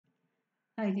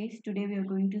Hi guys, today we are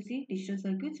going to see digital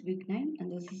circuits week 9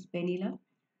 and this is vanilla.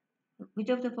 Which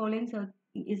of the following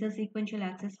is a sequential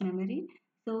access memory?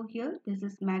 So here this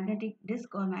is magnetic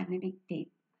disk or magnetic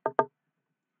tape.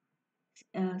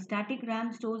 Static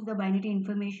RAM stores the binary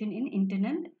information in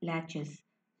internal latches.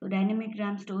 So dynamic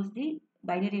RAM stores the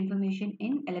binary information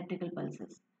in electrical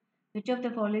pulses. Which of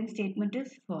the following statement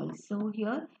is false? So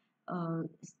here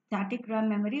static RAM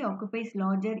memory occupies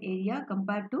larger area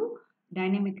compared to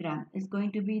dynamic RAM is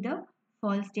going to be the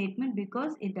false statement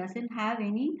because it doesn't have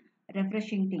any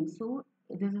refreshing thing. So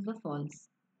this is a false.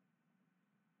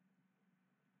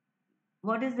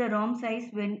 What is the ROM size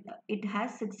when it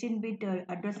has 16-bit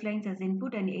address lines as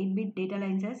input and 8-bit data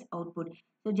lines as output?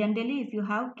 So generally if you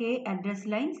have k address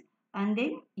lines and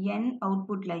then n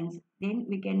output lines, then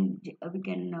we can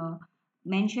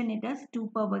mention it as 2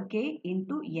 power k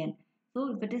into n.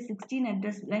 So if it is 16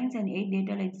 address lines and 8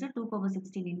 data lines, so 2 power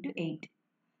 16 into 8.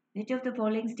 Which of the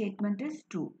following statement is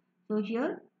true? So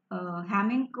here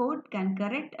Hamming code can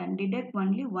correct and detect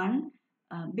only one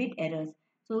bit errors.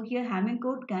 So here Hamming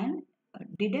code can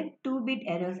detect 2-bit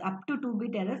errors, up to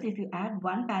 2-bit errors if you add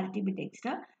one parity bit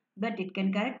extra, but it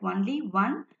can correct only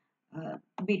one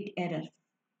bit error.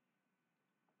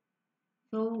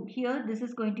 So here this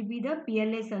is going to be the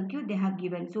PLA circuit they have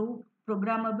given. So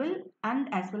programmable and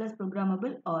as well as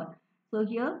programmable OR. So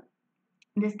here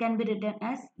this can be written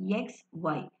as x,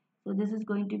 y. So this is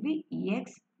going to be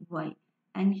x, y.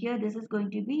 And here this is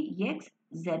going to be x,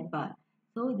 z bar.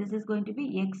 So this is going to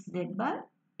be x, z bar,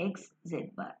 x, z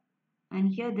bar.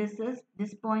 And here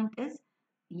this point is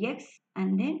x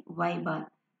and then y bar.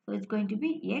 So it's going to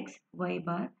be x, y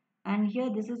bar. And here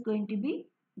this is going to be,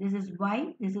 this is y,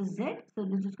 this is z. So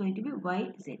this is going to be y,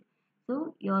 z.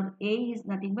 So your A is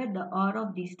nothing but the OR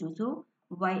of these two. So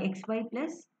yxy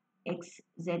plus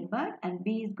xz bar and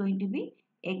B is going to be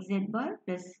xz bar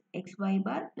plus xy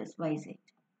bar plus yz.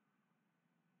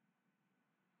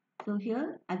 So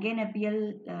here again a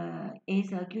PLA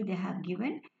circuit they have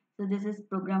given. So this is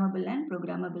programmable and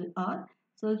programmable OR.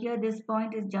 So here this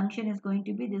point is junction is going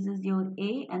to be, this is your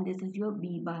A and this is your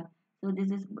B bar. So this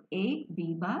is A,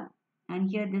 B bar and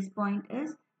here this point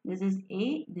is, this is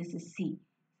A, this is C.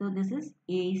 So this is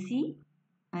AC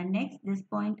and next this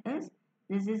point is,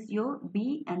 this is your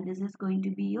B and this is going to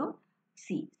be your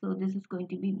C. So this is going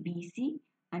to be BC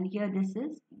and here this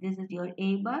is your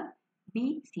A bar,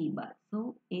 B, C bar.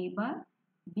 So A bar,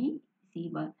 B,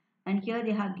 C bar. And here they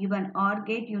have given OR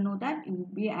gate. You know that you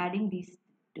will be adding these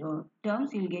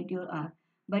terms, you will get your R.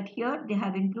 But here they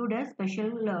have included a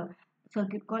special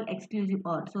circuit called exclusive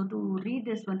OR. So to read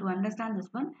this one, to understand this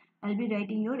one, I'll be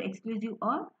writing your exclusive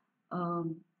OR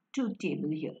truth table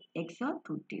here, XOR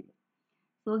truth table.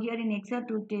 So here in XOR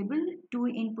truth table, two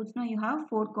inputs now you have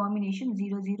four combinations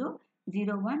 0, 0,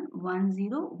 0, 1, 1,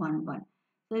 0, 1, 1.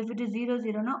 So if it is 0,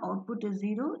 0 now output is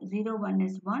 0, 0, 1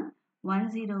 is 1,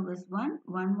 1, 0 is 1,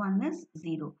 1, 1 is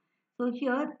 0. So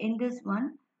here in this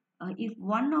one, if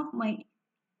one of my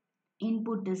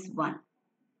input is 1,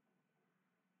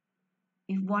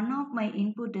 if one of my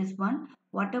input is 1,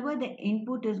 whatever the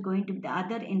input is going to be, the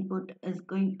other input is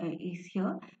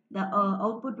here, the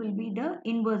output will be the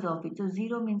inverse of it. So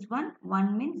 0 means 1,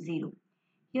 1 means 0.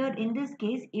 Here in this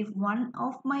case, if one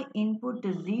of my input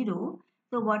is 0,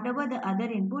 so whatever the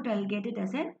other input, I'll get it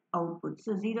as an output.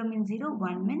 So 0 means 0,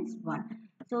 1 means 1.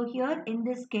 So here in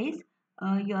this case,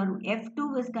 your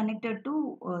F2 is connected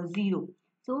to 0.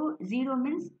 So 0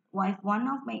 means if one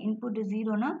of my input is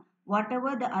 0 now,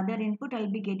 whatever the other input,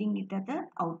 I'll be getting it as the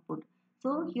output.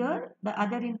 So here the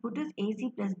other input is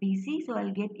AC plus BC. So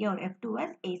I'll get your F2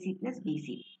 as AC plus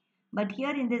BC. But here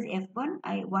in this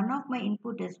F1, one of my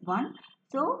input is 1.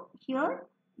 So here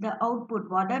the output,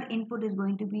 whatever input is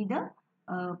going to be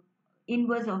the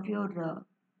inverse of your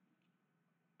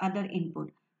other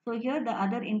input. So here the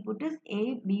other input is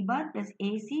A B bar plus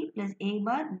AC plus A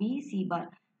bar B C bar.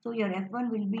 So your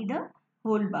F1 will be the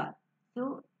whole bar.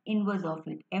 So inverse of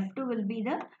it. F2 will be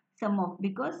the sum of,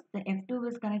 because the F2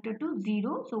 is connected to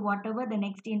 0. So whatever the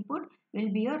next input will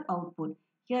be your output.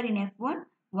 Here in F1,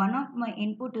 one of my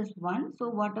input is 1. So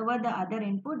whatever the other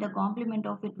input, the complement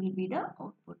of it will be the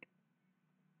output.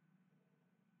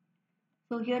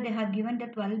 So here they have given the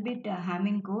 12-bit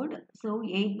Hamming code. So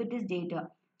 8-bit is data.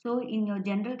 So in your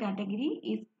general category,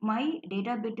 if my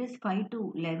data bit is 5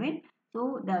 to 11,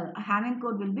 so the Hamming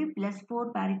code will be plus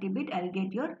 4 parity bit. I'll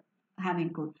get your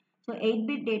Hamming code. So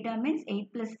 8-bit data means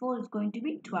 8 plus 4 is going to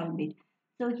be 12-bit.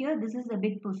 So here this is the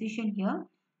bit position here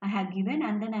I have given,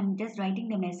 and then I'm just writing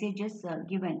the messages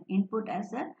given input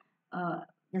as a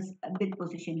this bit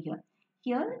position here.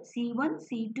 Here C1,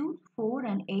 C2, 4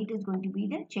 and 8 is going to be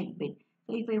the check bit.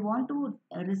 So if I want to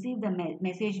receive the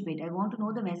message bit, I want to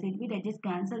know the message bit, I just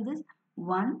cancel this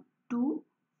 1, 2,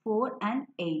 4 and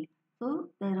 8. So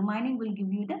the remaining will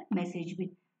give you the message bit.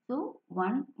 So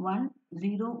 1, 1,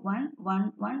 0, 1,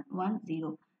 1, 1, 1,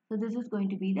 0. So this is going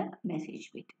to be the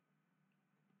message bit.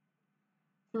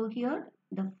 So here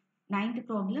the ninth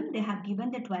problem, they have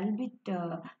given the 12-bit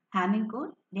Hamming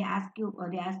code. They ask you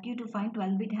to find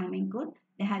 12-bit Hamming code.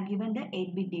 They have given the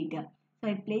 8-bit data. So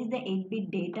I place the 8-bit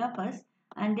data first,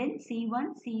 and then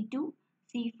C1, C2,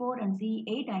 C4 and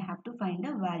C8 I have to find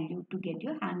the value to get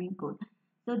your Hamming code.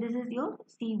 So this is your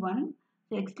C1.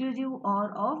 So exclusive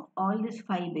OR of all these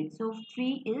 5 bits. So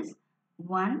 3 is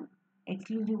 1,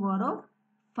 exclusive OR of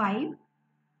 5,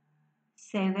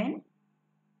 7,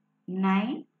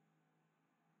 9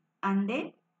 and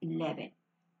then 11.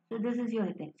 So this is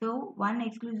your thing. So 1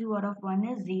 exclusive OR of 1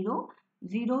 is 0,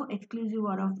 0 exclusive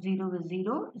OR of 0 is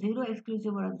 0, 0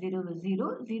 exclusive OR of 0 is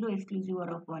 0, 0 exclusive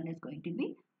OR of 1 is going to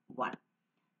be 1.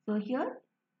 So here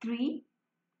 3,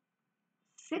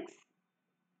 6,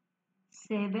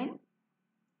 7,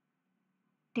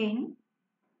 10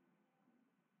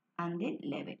 and then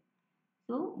 11.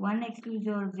 So 1 exclusive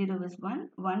OR of 0 is 1,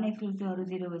 1 exclusive OR of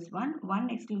 0 is 1, 1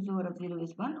 exclusive OR of 0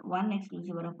 is 1, 1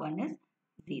 exclusive OR of 1 is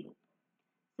 0.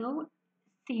 So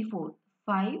C4,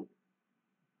 5,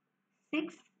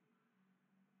 6,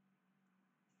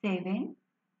 7,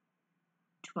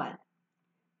 12.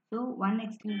 So 1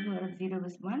 exclusive OR of 0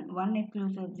 is 1, 1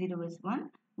 exclusive of 0 is 1,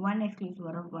 1 exclusive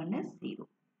OR of 1 is 0.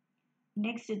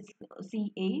 Next it's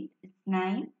C8, it's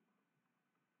 9,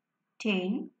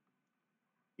 10,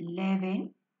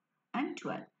 11 and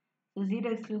 12. So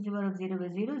 0 exclusive OR of 0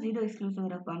 is 0, 0 exclusive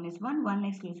OR of 1 is 1, 1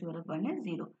 exclusive OR of 1 is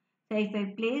 0. So if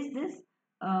I place this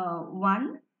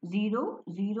 1, 0,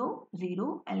 0,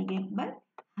 0, I'll get my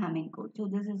Hamming code. So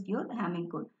this is your Hamming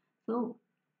code. So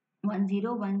 1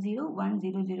 0 1 0 1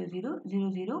 0 0 0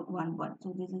 0 0 1 1.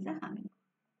 So this is a Hamming code.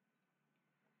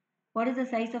 What is the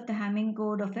size of the Hamming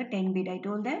code of a 10-bit? I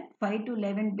told that 5 to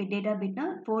 11 bit data bit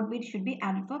now 4 bits should be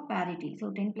added for parity.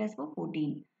 So 10 plus 4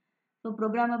 14. So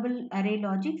programmable array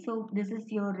logic. So this is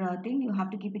your thing. You have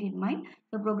to keep it in mind.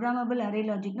 So programmable array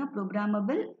logic now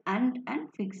programmable and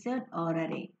fixed OR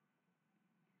array.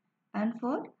 And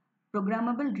for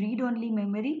programmable read-only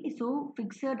memory, so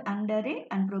fixed AND array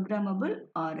and programmable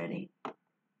OR array.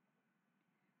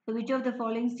 So which of the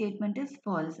following statement is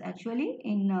false? Actually,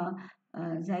 in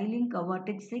Xilinx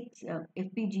Cortex 6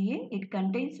 FPGA, it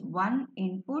contains one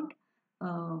input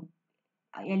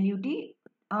LUT,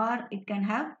 or it can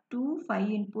have two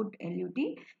 5-input LUT.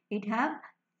 It have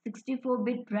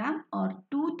 64-bit RAM or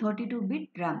two 32-bit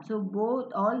RAM. So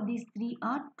both all these three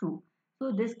are true.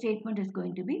 So this statement is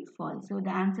going to be false. So the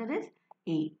answer is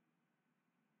A.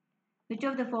 Which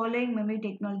of the following memory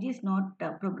technology is not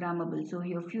programmable? So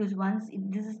here fuse once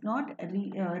this is not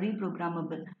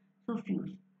reprogrammable. So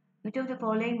fuse. Which of the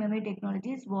following memory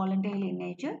technology is volatile in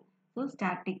nature? So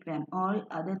static RAM. All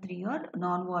other three are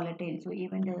non-volatile. So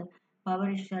even the power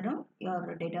is shut down,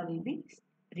 your data will be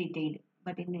retained.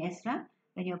 But in SRAM,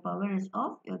 when your power is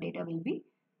off, your data will be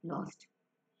lost.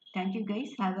 Thank you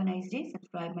guys. Have a nice day.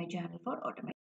 Subscribe my channel for automatic.